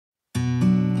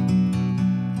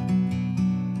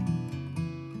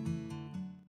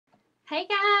Hey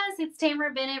guys, it's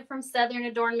Tamara Bennett from Southern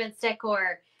Adoornments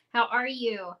Decor. How are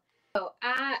you? So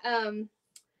I am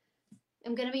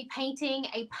going to be painting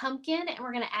a pumpkin and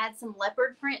we're going to add some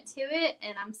leopard print to it,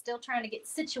 and I'm still trying to get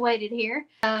situated here.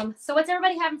 So what's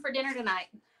everybody having for dinner tonight?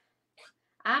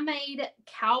 I made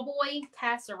cowboy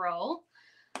casserole.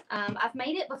 I've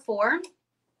made it before,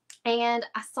 and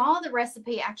I saw the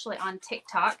recipe actually on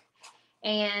TikTok,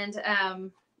 and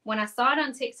when I saw it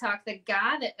on TikTok,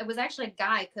 it was actually a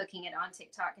guy cooking it on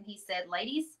TikTok, and he said,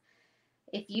 ladies,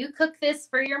 if you cook this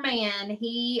for your man,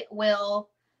 he will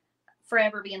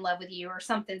forever be in love with you, or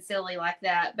something silly like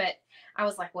that. But I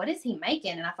was like, what is he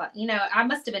making? And I thought, I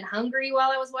must have been hungry while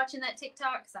I was watching that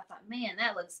TikTok, because I thought, man,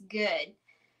 that looks good.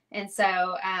 And so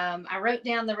I wrote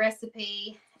down the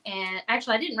recipe, and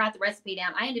actually I didn't write the recipe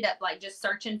down. I ended up just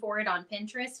searching for it on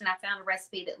Pinterest, and I found a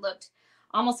recipe that looked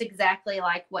almost exactly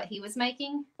like what he was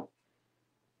making.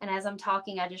 And as I'm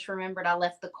talking, I just remembered I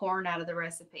left the corn out of the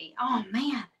recipe. Oh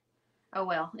man. Oh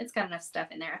well, it's got enough stuff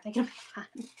in there. I think it'll be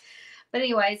fine. But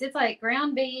anyways, it's like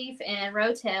ground beef and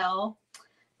rotel,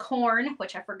 corn,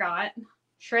 which I forgot,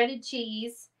 shredded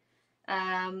cheese,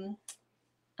 onion,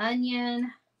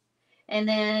 and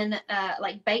then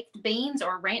like baked beans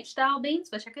or ranch style beans,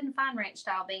 which I couldn't find ranch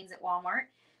style beans at Walmart.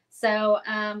 So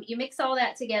you mix all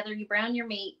that together, you brown your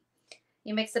meat,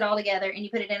 you mix it all together, and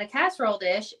you put it in a casserole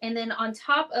dish. And then on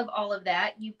top of all of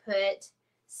that, you put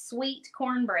sweet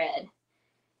cornbread,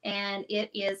 and it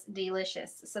is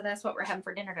delicious. So that's what we're having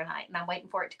for dinner tonight, and I'm waiting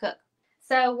for it to cook.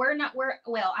 So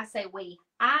I say we.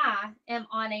 I am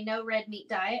on a no red meat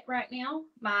diet right now.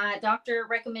 My doctor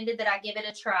recommended that I give it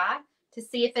a try to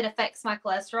see if it affects my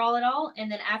cholesterol at all.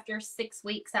 And then after 6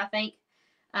 weeks, I think,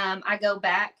 I go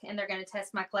back and they're going to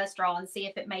test my cholesterol and see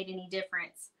if it made any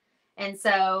difference. And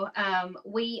so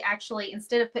we actually,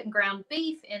 instead of putting ground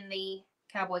beef in the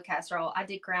cowboy casserole, I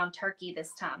did ground turkey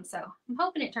this time. So I'm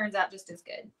hoping it turns out just as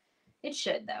good. It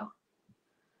should, though.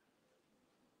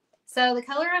 So the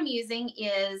color I'm using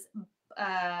is,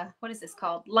 what is this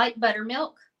called? Light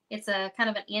buttermilk. It's a kind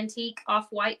of an antique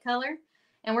off-white color.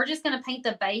 And we're just going to paint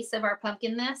the base of our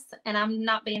pumpkin this. And I'm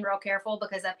not being real careful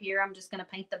because up here I'm just going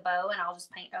to paint the bow, and I'll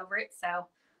just paint over it. So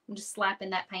I'm just slapping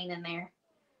that paint in there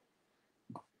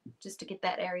just to get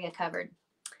that area covered.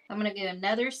 I'm going to do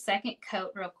another second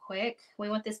coat real quick. We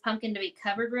want this pumpkin to be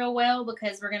covered real well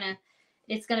because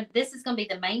this is going to be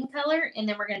the main color, and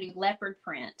then we're going to do leopard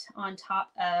print on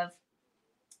top of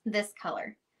this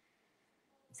color.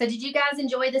 So did you guys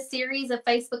enjoy the series of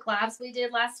Facebook Lives we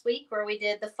did last week where we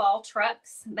did the fall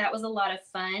trucks? That was a lot of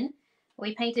fun.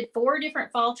 We painted 4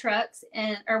 different fall trucks,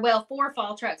 4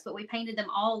 fall trucks, but we painted them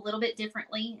all a little bit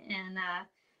differently. And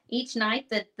each night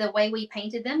the way we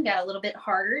painted them got a little bit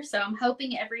harder. So I'm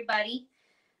hoping everybody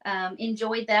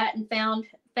enjoyed that and found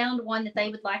one that they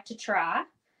would like to try.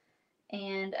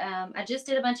 And I just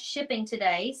did a bunch of shipping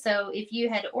today. So if you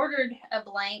had ordered a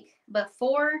blank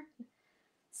before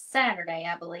Saturday,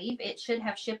 I believe, it should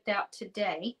have shipped out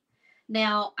today.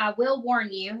 Now, I will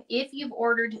warn you, if you've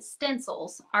ordered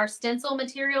stencils, our stencil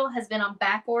material has been on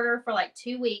back order for like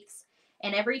 2 weeks.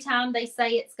 And every time they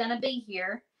say it's going to be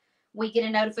here, we get a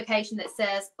notification that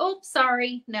says, oops,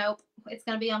 sorry, nope, it's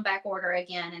going to be on back order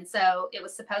again. And so it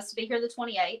was supposed to be here the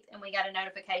 28th, and we got a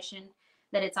notification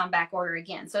that it's on back order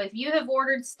again. So if you have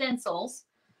ordered stencils,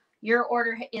 your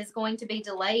order is going to be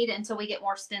delayed until we get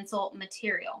more stencil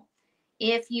material.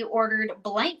 If you ordered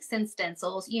blanks and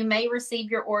stencils, you may receive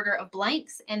your order of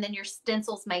blanks, and then your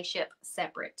stencils may ship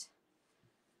separate.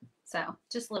 So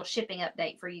just a little shipping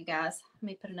update for you guys. Let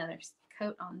me put another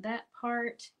coat on that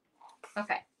part.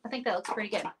 Okay, I think that looks pretty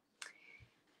good.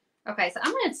 Okay, so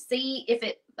I'm going to see if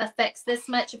it affects this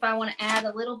much, if I want to add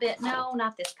a little bit. No,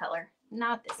 not this color.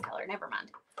 Not this color. Never mind.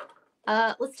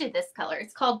 Let's do this color.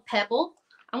 It's called Pebble.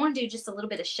 I want to do just a little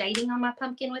bit of shading on my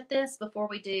pumpkin with this before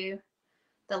we do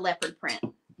the leopard print.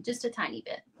 Just a tiny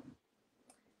bit.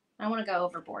 I want to go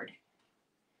overboard.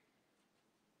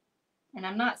 And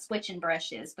I'm not switching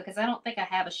brushes because I don't think I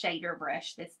have a shader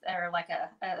brush or like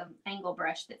a angle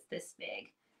brush that's this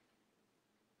big.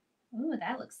 Ooh,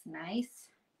 that looks nice.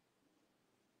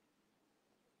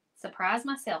 Surprise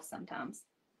myself sometimes.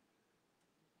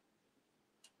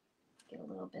 Get a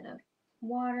little bit of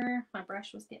water. My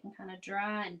brush was getting kind of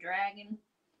dry and dragging.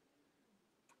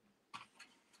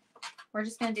 We're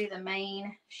just going to do the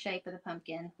main shape of the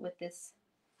pumpkin with this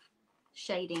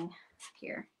shading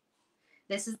here.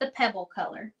 This is the Pebble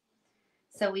color.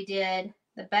 So we did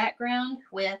the background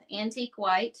with antique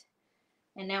white,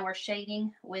 and now we're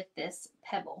shading with this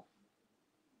Pebble.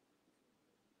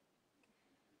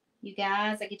 You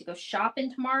guys, I get to go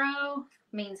shopping tomorrow.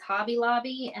 It means Hobby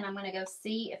Lobby, and I'm going to go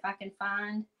see if I can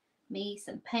find me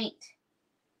some paint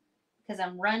because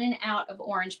I'm running out of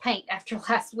orange paint after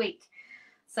last week.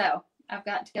 So I've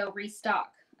got to go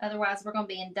restock. Otherwise, we're going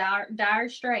to be in dire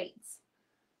straits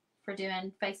for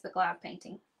doing Facebook Live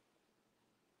painting.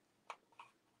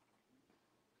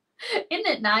 Isn't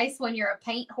it nice when you're a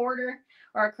paint hoarder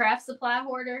or a craft supply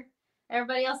hoarder?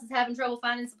 Everybody else is having trouble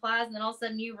finding supplies, and then all of a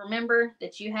sudden you remember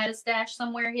that you had a stash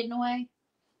somewhere hidden away.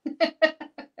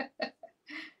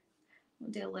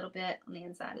 We'll do a little bit on the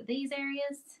inside of these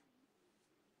areas.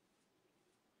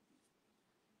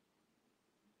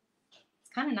 It's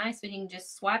kind of nice when you can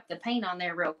just swipe the paint on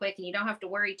there real quick and you don't have to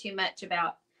worry too much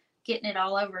about getting it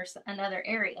all over another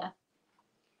area.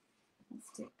 Let's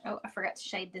do, oh, I forgot to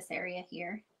shade this area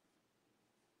here.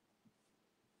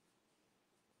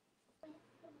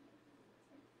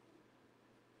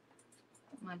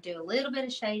 I'm going to do a little bit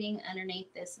of shading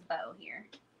underneath this bow here.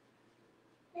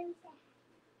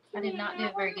 I did not do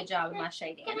a very good job of my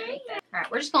shading underneath that. All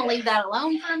right, we're just going to leave that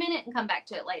alone for a minute and come back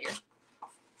to it later.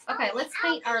 Okay, let's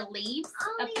paint our leaves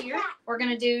up here. We're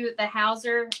going to do the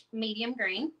Hauser medium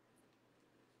green.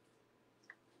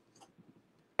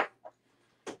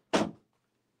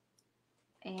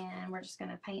 And we're just going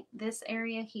to paint this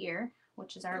area here,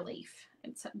 which is our leaf.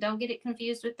 Don't get it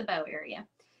confused with the bow area.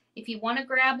 If you want to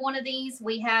grab one of these,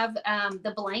 we have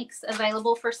the blanks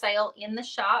available for sale in the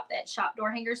shop at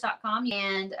shopdoorhangers.com.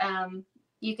 And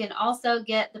you can also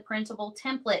get the printable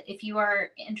template if you are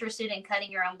interested in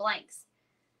cutting your own blanks.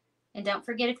 And don't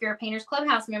forget, if you're a Painters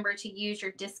Clubhouse member, to use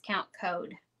your discount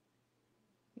code,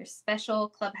 your special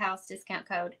Clubhouse discount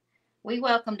code. We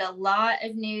welcomed a lot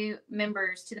of new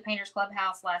members to the Painters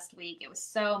Clubhouse last week. It was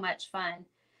so much fun.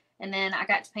 And then I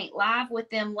got to paint live with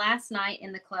them last night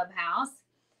in the clubhouse.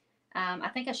 I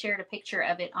think I shared a picture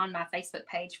of it on my Facebook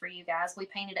page for you guys. We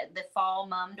painted at the fall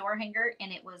mum door hanger,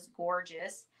 and it was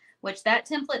gorgeous, which that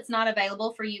template's not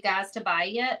available for you guys to buy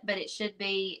yet, but it should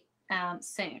be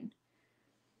soon.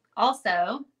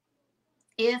 Also,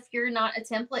 if you're not a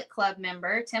template club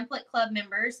member, template club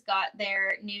members got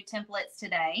their new templates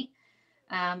today.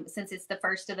 Since it's the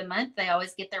first of the month, they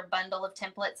always get their bundle of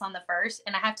templates on the first.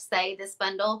 And I have to say, this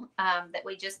bundle that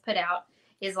we just put out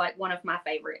is like one of my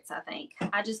favorites, I think.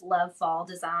 I just love fall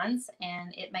designs,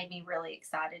 and it made me really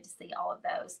excited to see all of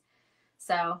those.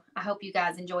 So I hope you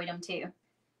guys enjoyed them too.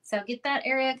 So get that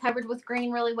area covered with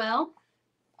green really well.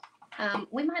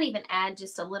 We might even add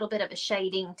just a little bit of a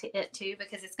shading to it too,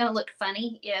 because it's going to look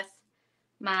funny if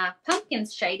my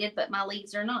pumpkin's shaded, but my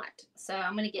leaves are not. So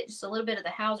I'm going to get just a little bit of the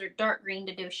Hauser dark green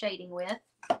to do shading with.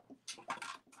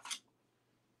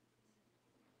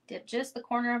 Dip just the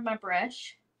corner of my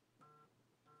brush.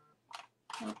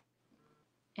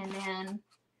 And then I'm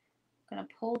going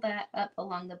to pull that up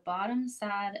along the bottom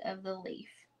side of the leaf.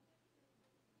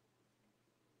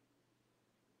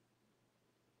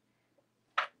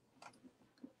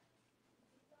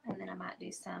 And then I might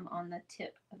do some on the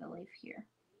tip of the leaf here.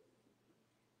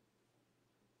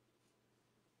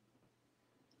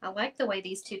 I like the way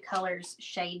these two colors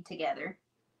shade together.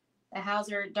 The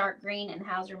Hauser dark green and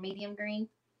Hauser medium green.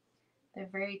 They're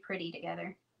very pretty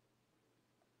together.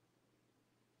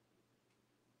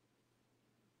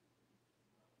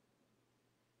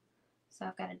 So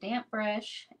I've got a damp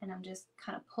brush, and I'm just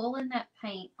kind of pulling that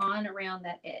paint on around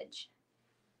that edge.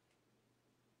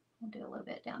 I'll do a little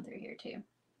bit down through here too.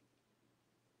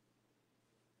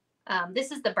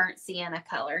 This is the burnt sienna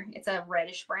color. It's a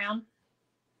reddish brown.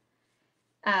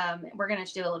 We're going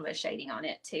to do a little bit of shading on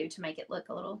it too to make it look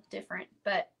a little different.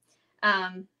 But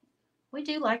we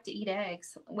do like to eat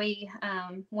eggs.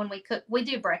 When we cook, we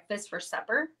do breakfast for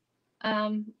supper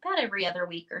about every other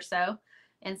week or so.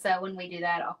 And so when we do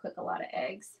that, I'll cook a lot of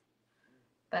eggs.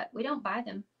 But we don't buy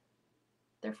them.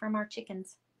 They're from our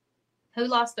chickens. Who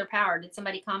lost their power? Did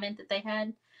somebody comment that they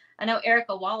had? I know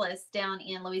Erica Wallace down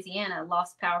in Louisiana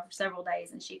lost power for several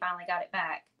days, and she finally got it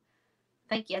back. I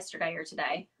think yesterday or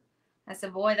today. I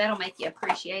said, boy, that'll make you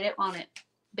appreciate it, won't it?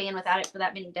 Being without it for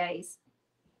that many days.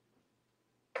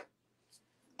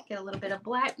 Get a little bit of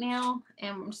black now,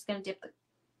 and I'm just going to dip a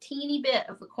teeny bit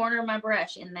of the corner of my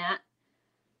brush in that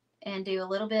and do a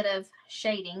little bit of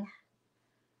shading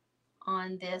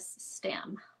on this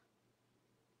stem.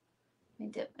 Let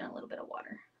me dip in a little bit of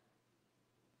water.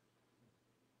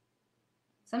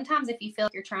 Sometimes if you feel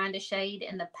like you're trying to shade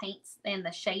and the paints and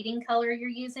the shading color you're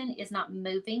using is not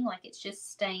moving, like it's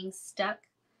just staying stuck,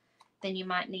 then you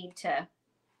might need to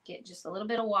get just a little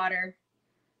bit of water,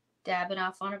 dab it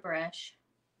off on a brush,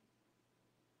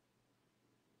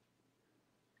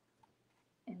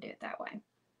 and do it that way.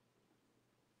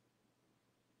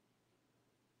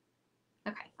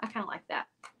 Okay, I kind of like that.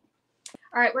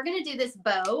 All right, we're going to do this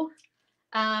bow.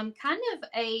 Kind of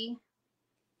a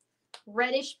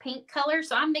reddish pink color.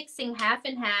 So I'm mixing half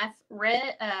and half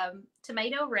red,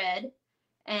 tomato red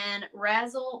and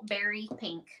raspberry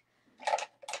pink.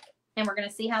 And we're going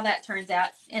to see how that turns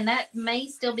out. And that may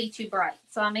still be too bright.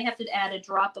 So I may have to add a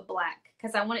drop of black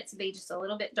because I want it to be just a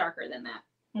little bit darker than that.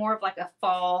 More of like a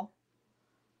fall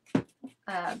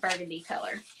burgundy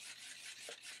color.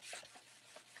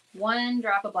 1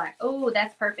 drop of black. Oh,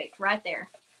 that's perfect right there.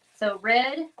 So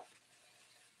red,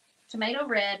 tomato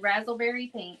red,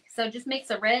 raspberry pink. So just mix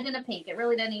a red and a pink. It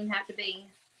really doesn't even have to be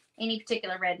any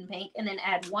particular red and pink. And then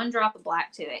add 1 drop of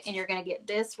black to it. And you're going to get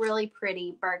this really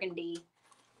pretty burgundy.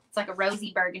 It's like a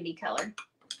rosy burgundy color.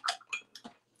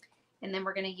 And then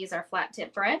we're going to use our flat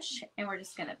tip brush. And we're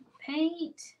just going to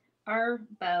paint our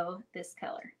bow this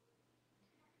color.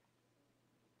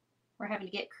 We're having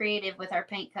to get creative with our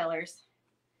paint colors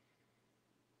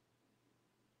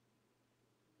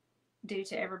due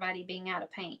to everybody being out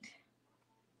of paint.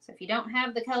 So if you don't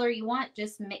have the color you want,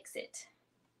 just mix it.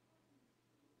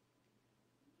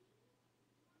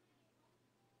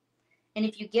 And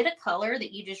if you get a color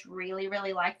that you just really,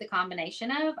 really like the combination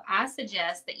of, I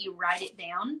suggest that you write it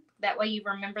down. That way you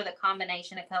remember the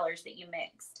combination of colors that you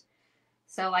mixed.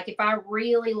 So like if I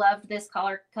really loved this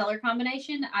color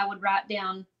combination, I would write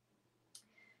down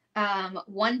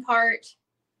 1 part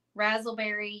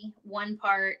raspberry, 1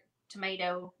 part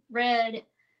tomato red,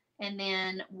 and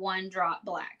then 1 drop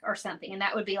black or something. And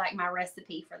that would be like my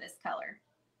recipe for this color.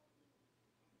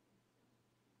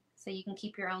 So you can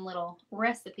keep your own little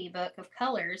recipe book of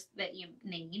colors that you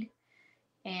need.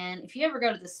 And if you ever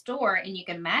go to the store and you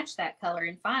can match that color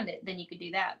and find it, then you could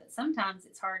do that. But sometimes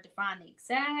it's hard to find the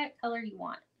exact color you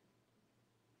want.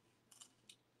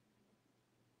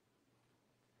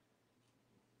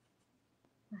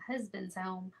 My husband's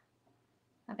home.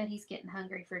 I bet he's getting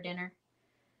hungry for dinner.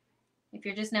 If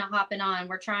you're just now hopping on,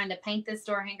 we're trying to paint this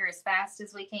door hanger as fast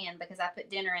as we can because I put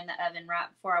dinner in the oven right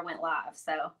before I went live.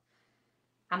 So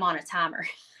I'm on a timer.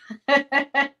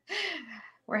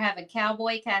 We're having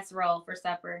cowboy casserole for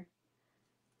supper.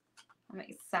 I'm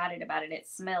excited about it. It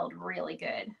smelled really good.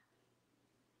 I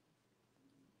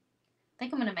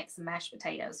think I'm going to make some mashed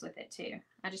potatoes with it too.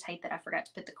 I just hate that I forgot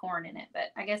to put the corn in it,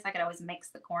 but I guess I could always mix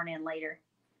the corn in later.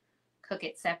 Cook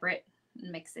it separate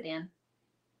and mix it in.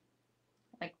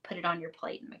 Like put it on your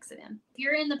plate and mix it in. If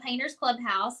you're in the Painters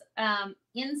Clubhouse,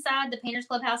 inside the Painters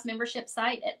Clubhouse membership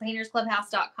site at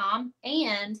paintersclubhouse.com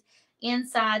and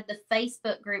inside the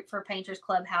Facebook group for Painters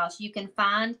Clubhouse, you can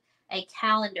find a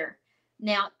calendar.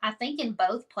 Now, I think in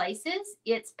both places,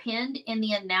 it's pinned in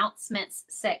the announcements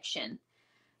section.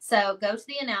 So go to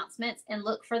the announcements and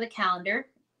look for the calendar.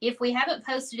 If we haven't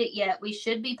posted it yet, we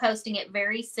should be posting it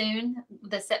very soon,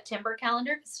 the September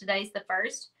calendar, because today's the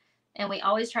 1st. And we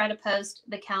always try to post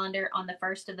the calendar on the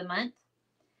 1st of the month.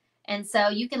 And so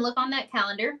you can look on that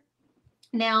calendar.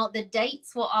 Now, the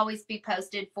dates will always be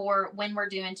posted for when we're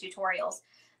doing tutorials,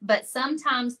 but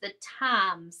sometimes the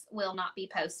times will not be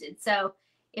posted. So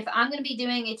if I'm going to be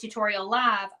doing a tutorial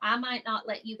live, I might not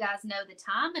let you guys know the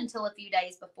time until a few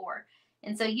days before.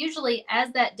 And so usually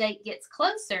as that date gets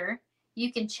closer,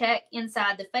 you can check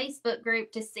inside the Facebook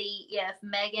group to see if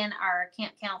Megan, our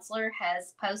camp counselor,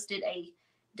 has posted a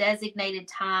designated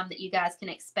time that you guys can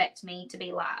expect me to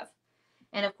be live.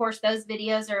 And of course, those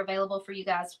videos are available for you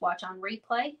guys to watch on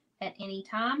replay at any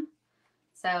time.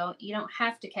 So you don't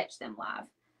have to catch them live.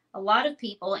 A lot of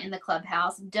people in the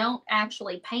clubhouse don't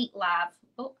actually paint live.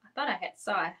 Oh, I thought I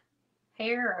saw a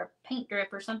hair or a paint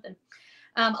drip or something.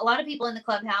 A lot of people in the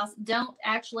clubhouse don't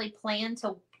actually plan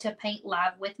to paint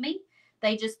live with me.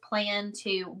 They just plan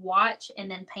to watch and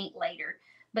then paint later.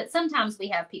 But sometimes we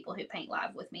have people who paint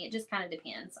live with me. It just kind of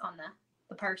depends on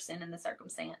the person and the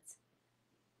circumstance.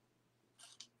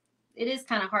 It is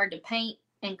kind of hard to paint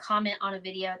and comment on a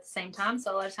video at the same time.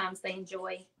 So a lot of times they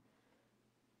enjoy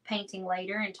painting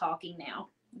later and talking now,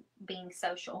 being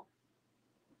social.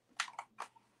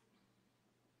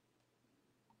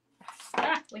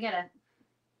 Ah, we got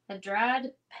a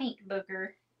dried paint booger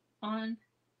on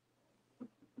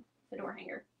the door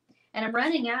hanger. And I'm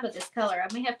running out of this color.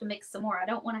 I may have to mix some more. I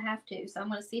don't want to have to. So I'm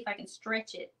going to see if I can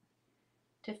stretch it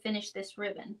to finish this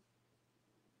ribbon.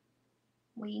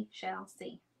 We shall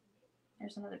see.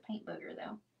 There's another paint booger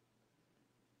though.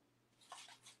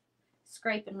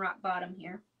 Scraping rock bottom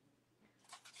here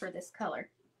for this color.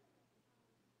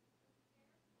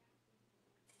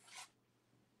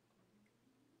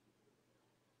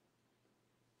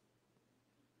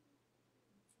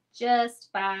 Just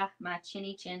by my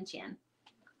chinny chin chin.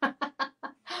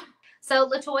 So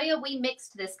Latoya, we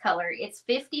mixed this color. It's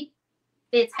 50-50,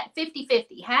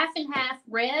 half and half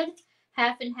red,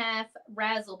 half and half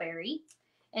raspberry.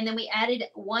 And then we added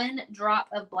 1 drop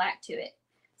of black to it.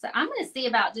 So I'm going to see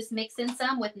about just mixing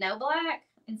some with no black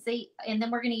and see, and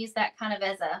then we're going to use that kind of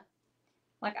as a,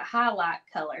 like a highlight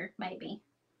color, maybe.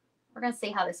 We're going to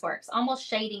see how this works. Almost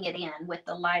shading it in with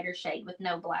the lighter shade with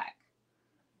no black.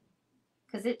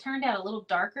 Because it turned out a little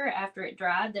darker after it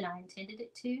dried than I intended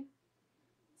it to.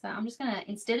 So I'm just going to,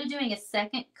 instead of doing a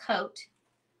second coat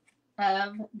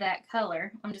of that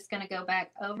color, I'm just going to go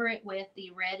back over it with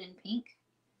the red and pink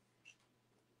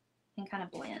and kind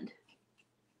of blend.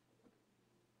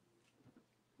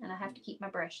 And I have to keep my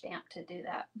brush damp to do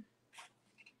that.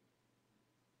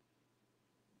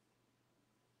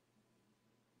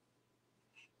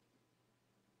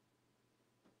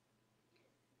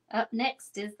 Up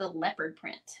next is the leopard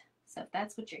print. So if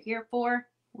that's what you're here for,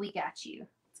 we got you.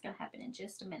 It's going to happen in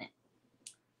just a minute.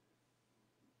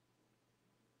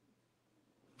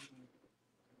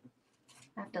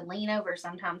 I have to lean over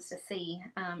sometimes to see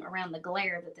around the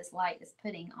glare that this light is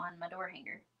putting on my door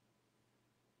hanger.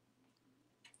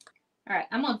 All right,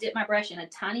 I'm going to dip my brush in a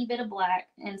tiny bit of black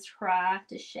and try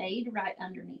to shade right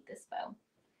underneath this bow.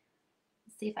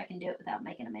 Let's see if I can do it without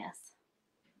making a mess.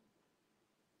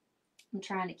 I'm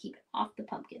trying to keep it off the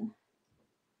pumpkin.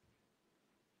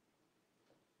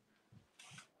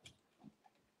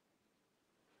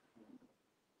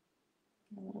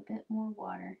 A little bit more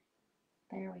water.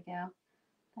 There we go.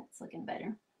 That's looking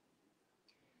better.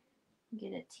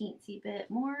 Get a teensy bit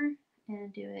more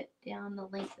and do it down the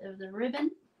length of the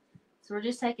ribbon. So we're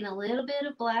just taking a little bit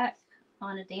of black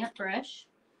on a damp brush.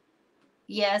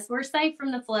 Yes, we're safe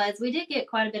from the floods. We did get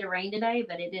quite a bit of rain today,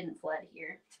 but it didn't flood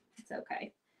here. It's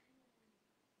okay.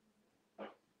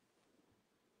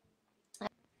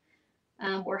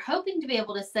 We're hoping to be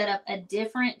able to set up a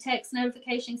different text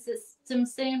notification system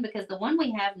soon, because the one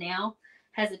we have now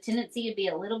has a tendency to be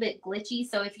a little bit glitchy.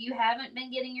 So if you haven't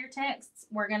been getting your texts,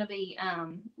 we're going to be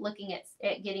looking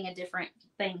at getting a different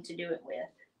thing to do it with.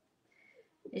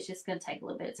 It's just going to take a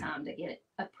little bit of time to get it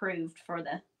approved for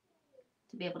to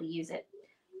be able to use it.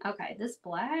 Okay, this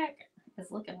black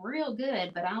is looking real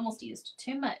good, but I almost used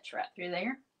too much right through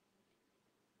there.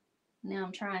 Now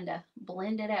I'm trying to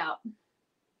blend it out.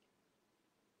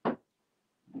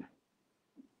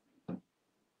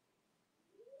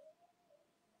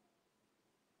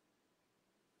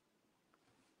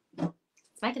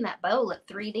 It's making that bow look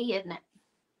 3D, isn't it?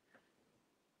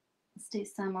 Let's do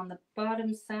some on the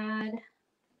bottom side.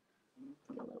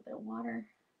 Get a little bit of water.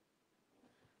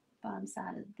 Bottom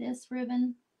side of this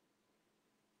ribbon.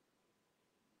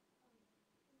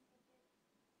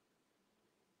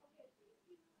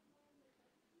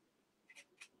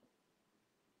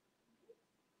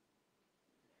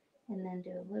 And then do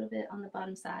a little bit on the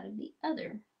bottom side of the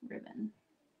other ribbon.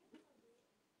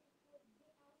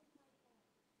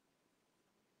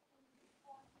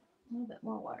 A little bit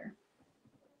more water.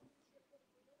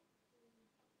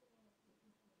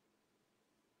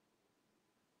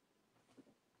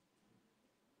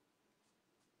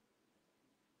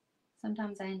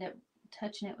 Sometimes I end up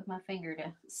touching it with my finger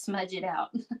to smudge it out.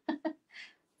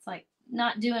 It's like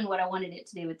not doing what I wanted it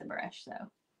to do with the brush, so.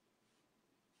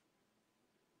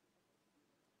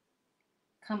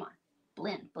 Come on,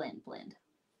 blend, blend, blend.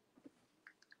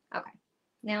 Okay,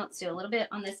 now let's do a little bit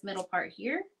on this middle part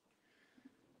here.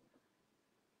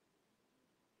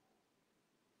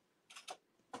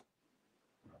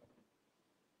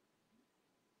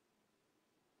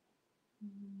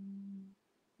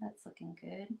 That's looking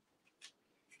good.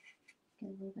 Get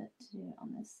a little bit to do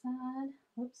on this side.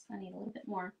 Whoops, I need a little bit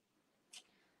more.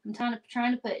 I'm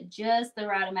trying to put just the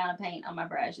right amount of paint on my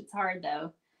brush. It's hard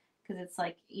though, because it's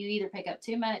like you either pick up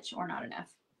too much or not enough.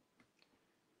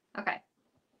 Okay,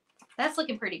 that's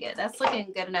looking pretty good. That's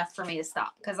looking good enough for me to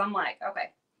stop, because I'm like,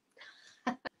 okay.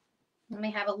 Let me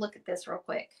have a look at this real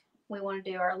quick. We want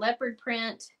to do our leopard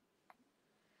print.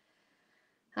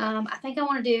 I think I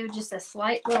want to do just a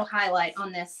slight little highlight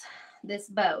on this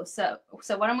bow. So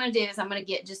what I'm going to do is I'm going to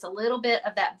get just a little bit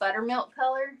of that buttermilk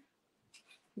color,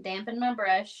 dampen my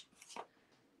brush,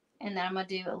 and then I'm going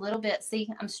to do a little bit. See,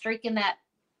 I'm streaking that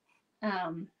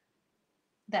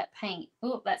that paint.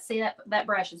 Oh, that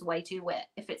brush is way too wet.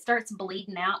 If it starts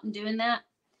bleeding out and doing that,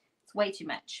 it's way too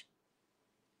much.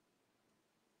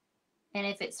 And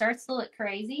if it starts to look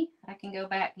crazy, I can go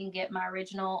back and get my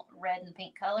original red and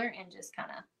pink color and just kind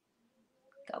of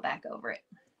go back over it.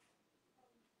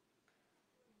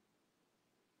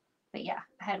 But yeah,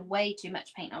 I had way too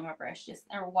much paint on my brush,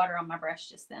 or water on my brush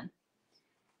just then.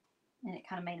 And it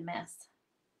kind of made a mess.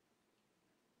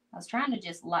 I was trying to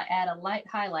just add a light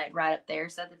highlight right up there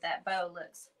so that bow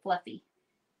looks fluffy.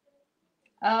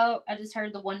 Oh, I just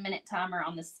heard the 1-minute timer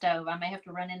on the stove. I may have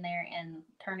to run in there and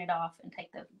turn it off and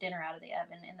take the dinner out of the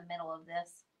oven in the middle of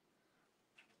this.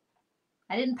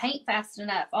 I didn't paint fast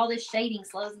enough. All this shading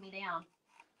slows me down.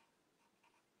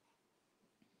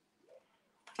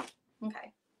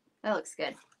 Okay, that looks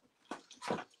good.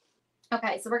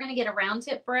 Okay, so we're going to get a round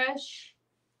tip brush.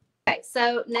 Okay,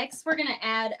 so next we're going to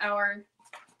add our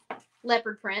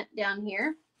leopard print down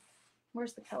here.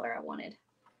 Where's the color I wanted?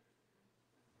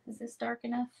 Is this dark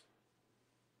enough?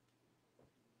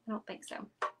 I don't think so.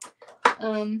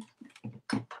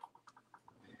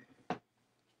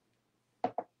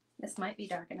 This might be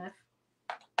dark enough.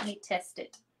 Let me test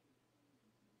it.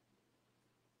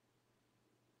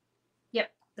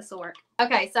 Yep, this will work.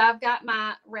 Okay, so I've got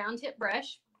my round tip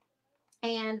brush,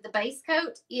 and the base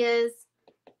coat is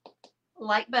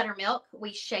light buttermilk.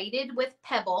 We shaded with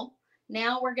pebble.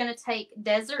 Now we're going to take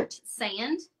desert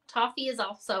sand. Toffee is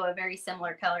also a very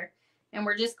similar color, and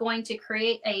we're just going to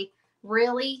create a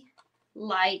really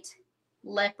light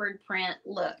leopard print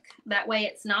look. That way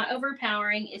it's not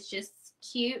overpowering. It's just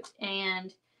cute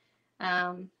and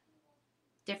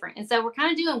different. And so we're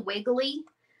kind of doing wiggly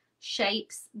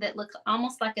shapes that look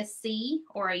almost like a C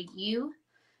or a U,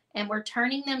 and we're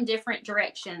turning them different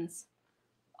directions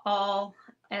all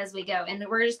as we go. And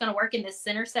we're just going to work in this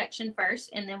center section first,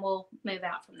 and then we'll move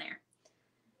out from there.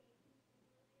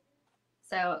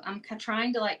 So I'm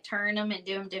trying to like turn them and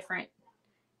do them different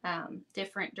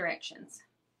directions.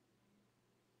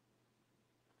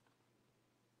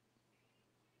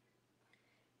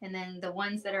 And then the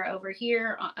ones that are over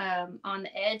here on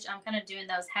the edge, I'm kind of doing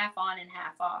those half on and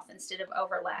half off instead of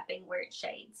overlapping where it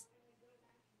shades.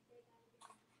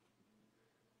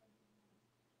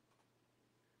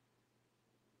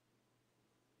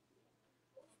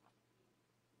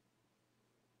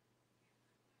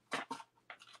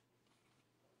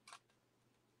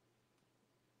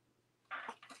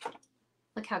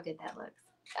 Look how good that looks.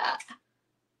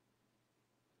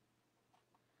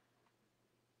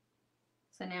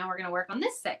 So now we're going to work on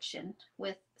this section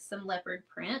with some leopard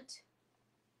print.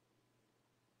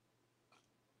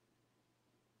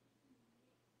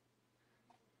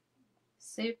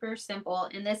 Super simple,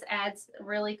 and this adds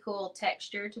really cool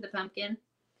texture to the pumpkin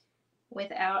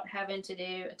without having to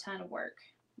do a ton of work.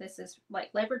 This is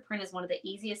like leopard print is one of the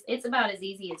easiest. It's about as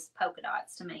easy as polka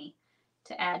dots to me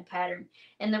to add pattern.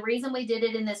 And the reason we did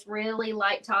it in this really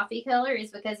light toffee color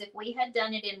is because if we had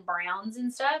done it in browns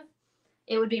and stuff,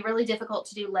 it would be really difficult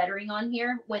to do lettering on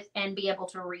here and be able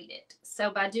to read it.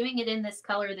 So by doing it in this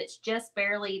color that's just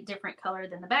barely different color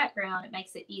than the background, it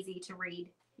makes it easy to read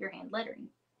your hand lettering.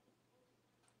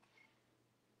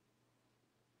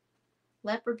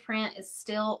 Leopard print is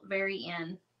still very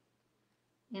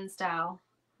in style.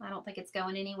 I don't think it's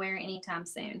going anywhere anytime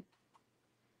soon.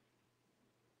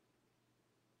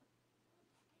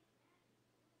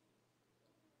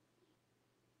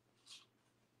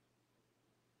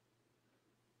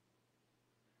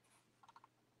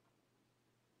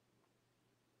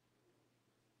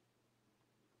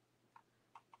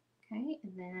 Okay,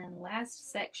 and then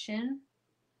last section.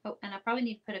 Oh, and I probably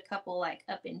need to put a couple like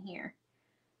up in here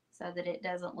so that it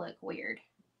doesn't look weird.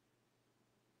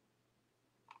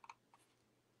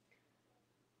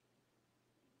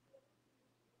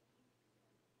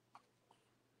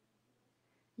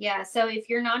 Yeah, so if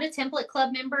you're not a template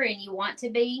club member and you want to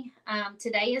be,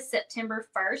 today is September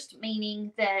 1st,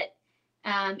 meaning that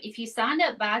if you signed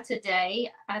up by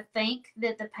today, I think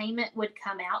that the payment would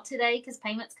come out today because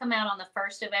payments come out on the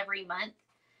 1st of every month.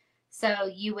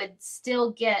 So you would still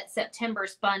get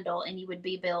September's bundle and you would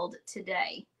be billed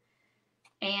today.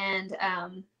 And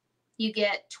you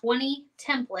get 20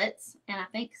 templates, and I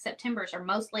think September's are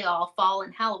mostly all fall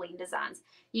and Halloween designs.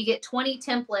 You get 20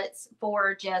 templates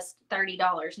for just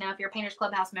 $30. Now, if you're a Painters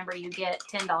Clubhouse member, you get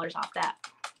 $10 off that.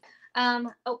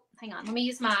 Oh, hang on. Let me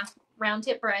use my round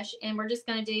tip brush, and we're just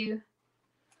going to do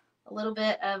a little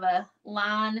bit of a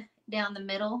line down the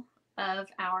middle of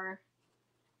our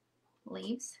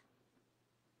leaves.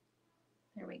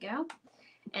 There we go.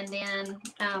 And then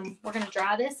we're going to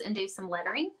dry this and do some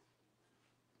lettering.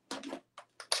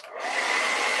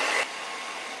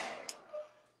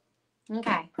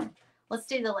 Okay, let's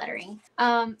do the lettering.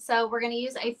 So we're going to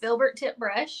use a filbert tip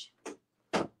brush.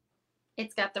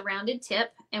 It's got the rounded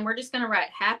tip, and we're just going to write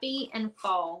happy and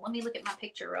fall. Let me look at my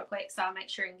picture real quick so I'll make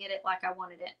sure and get it like I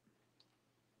wanted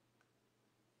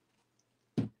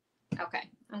it. Okay,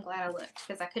 I'm glad I looked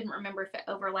because I couldn't remember if it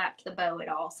overlapped the bow at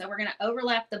all. So we're going to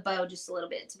overlap the bow just a little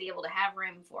bit to be able to have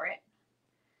room for it.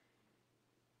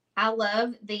 I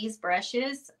love these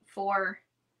brushes for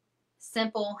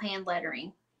simple hand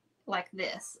lettering like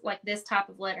this type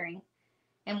of lettering.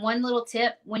 And one little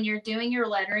tip, when you're doing your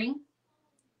lettering,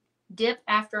 dip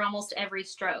after almost every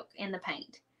stroke in the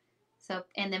paint. So,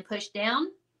 and then push down,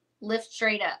 lift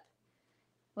straight up.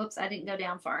 Whoops, I didn't go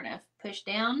down far enough. Push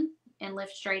down and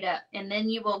lift straight up. And then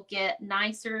you will get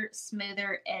nicer,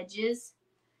 smoother edges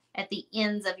at the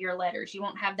ends of your letters. You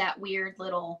won't have that weird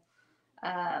little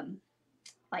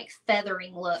like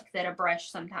feathering look that a brush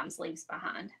sometimes leaves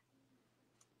behind.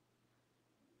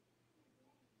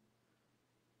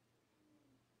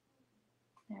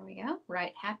 There we go.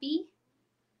 Right happy.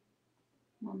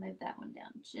 We'll move that one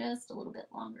down just a little bit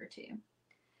longer too.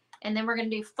 And then we're going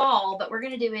to do fall, but we're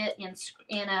going to do it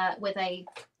with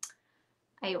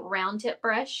a round tip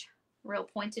brush, real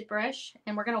pointed brush,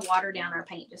 and we're going to water down our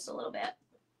paint just a little bit.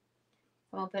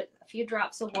 I'm going to put a few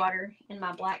drops of water in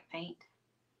my black paint.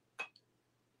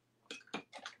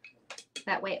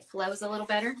 That way it flows a little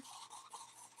better.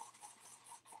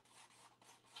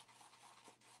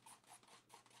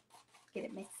 Get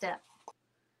it mixed up.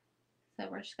 So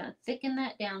we're just going to thicken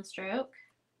that downstroke.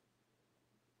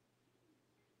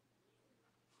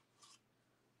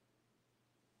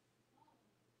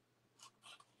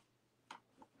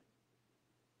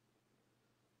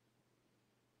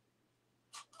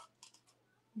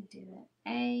 Do that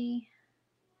A.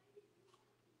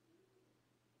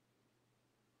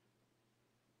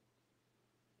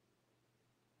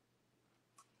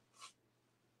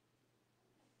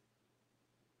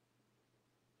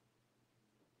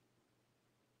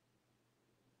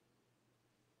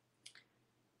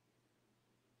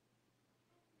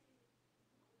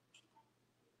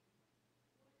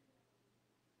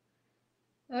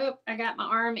 Oh, I got my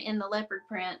arm in the leopard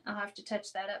print. I'll have to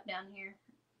touch that up down here.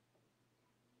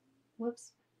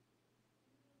 Whoops.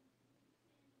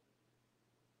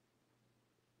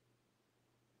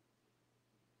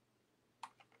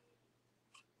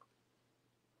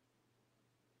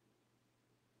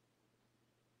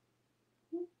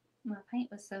 My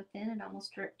paint was so thin it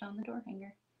almost dripped on the door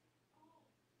hanger.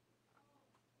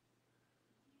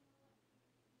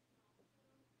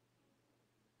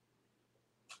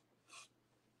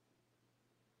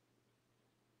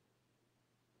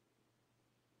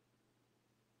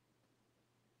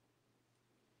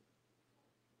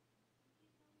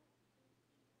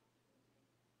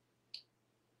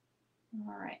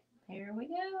 All right, there we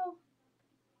go.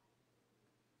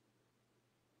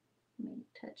 Let me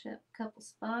touch up a couple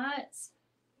spots.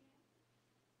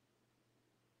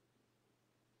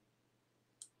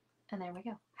 And there we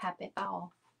go. Happy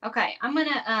fall. Okay, I'm going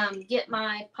to get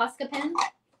my Posca pen,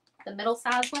 the middle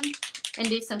size one, and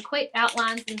do some quick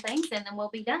outlines and things, and then we'll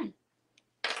be done.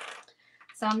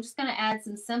 So I'm just going to add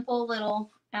some simple little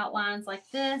outlines like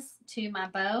this to my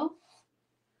bow.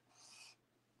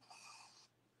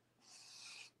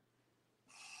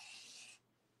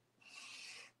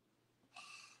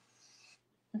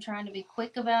 I'm trying to be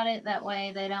quick about it. That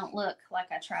way they don't look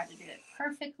like I tried to do it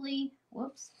perfectly.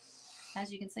 Whoops.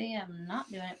 As you can see, I'm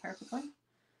not doing it perfectly.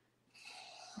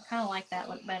 I kind of like that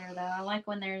look better though. I like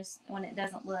when it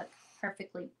doesn't look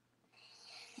perfectly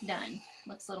done.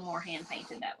 Looks a little more hand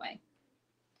painted that way.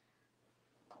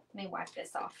 Let me wipe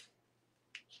this off.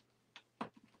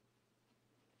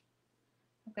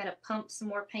 I've got to pump some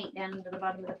more paint down into the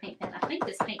bottom of the paint pen. I think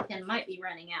this paint pen might be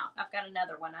running out. I've got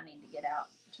another one I need to get out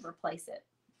to replace it.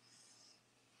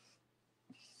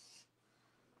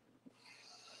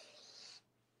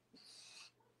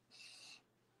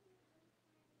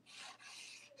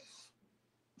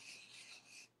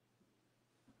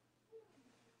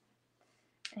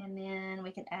 And then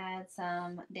we could add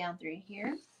some down through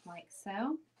here, like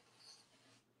so.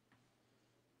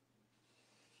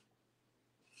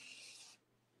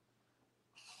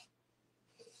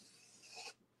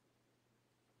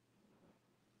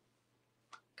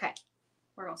 Okay,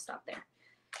 we're gonna stop there.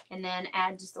 And then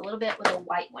add just a little bit with a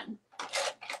white one.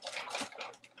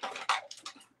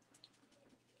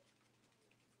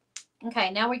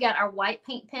 Okay, now we got our white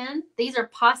paint pen. These are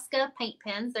Posca paint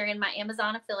pens. They're in my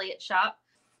Amazon affiliate shop.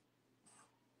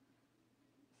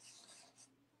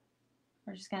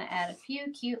 We're just going to add a few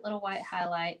cute little white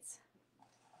highlights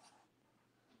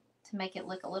to make it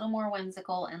look a little more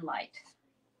whimsical and light.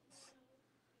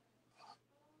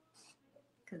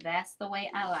 Because that's the way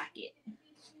I like it.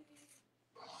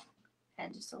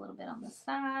 Add just a little bit on the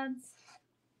sides.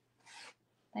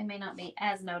 They may not be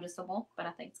as noticeable, but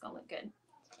I think it's going to look good.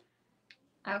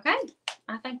 Okay,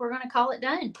 I think we're going to call it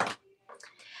done.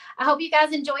 I hope you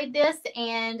guys enjoyed this,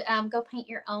 and go paint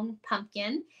your own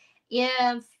pumpkin.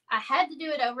 If I had to do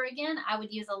it over again, I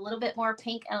would use a little bit more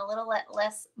pink and a little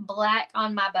less black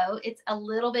on my bow. It's a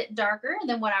little bit darker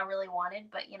than what I really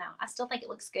wanted, but you know, I still think it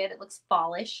looks good. It looks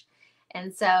fallish.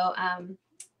 And so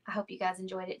I hope you guys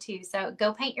enjoyed it too. So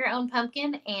go paint your own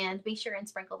pumpkin and be sure and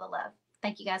sprinkle the love.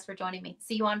 Thank you guys for joining me.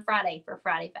 See you on Friday for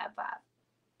Friday Fab 5.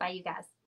 Bye, you guys.